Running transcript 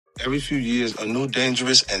Every few years, a new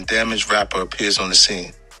dangerous and damaged rapper appears on the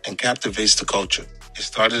scene and captivates the culture. It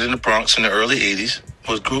started in the Bronx in the early 80s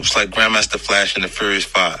with groups like Grandmaster Flash and the Furious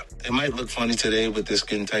 5. They might look funny today with their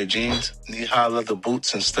skin-tight jeans, knee-high leather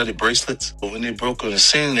boots, and studded bracelets, but when they broke on the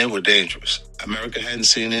scene, they were dangerous. America hadn't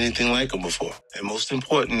seen anything like them before, and most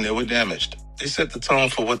important, they were damaged. They set the tone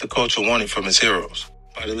for what the culture wanted from its heroes.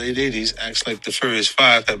 By the late 80s, acts like the Furious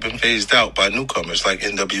 5 had been phased out by newcomers like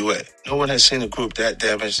NWA. No one had seen a group that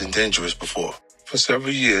damaged and dangerous before. For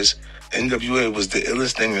several years, NWA was the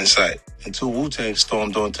illest thing in sight, until Wu-Tang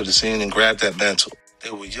stormed onto the scene and grabbed that mantle.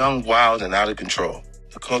 They were young, wild, and out of control.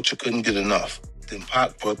 The culture couldn't get enough. Then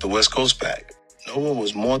Pac brought the West Coast back. No one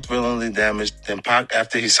was more thrillingly damaged than Pac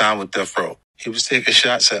after he signed with Death Row. He was taking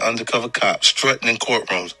shots at undercover cops, strutting in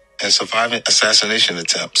courtrooms, and surviving assassination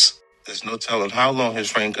attempts. There's no telling how long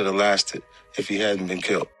his reign could have lasted if he hadn't been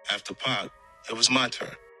killed. After Pac, it was my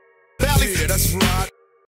turn. Yeah, that's right.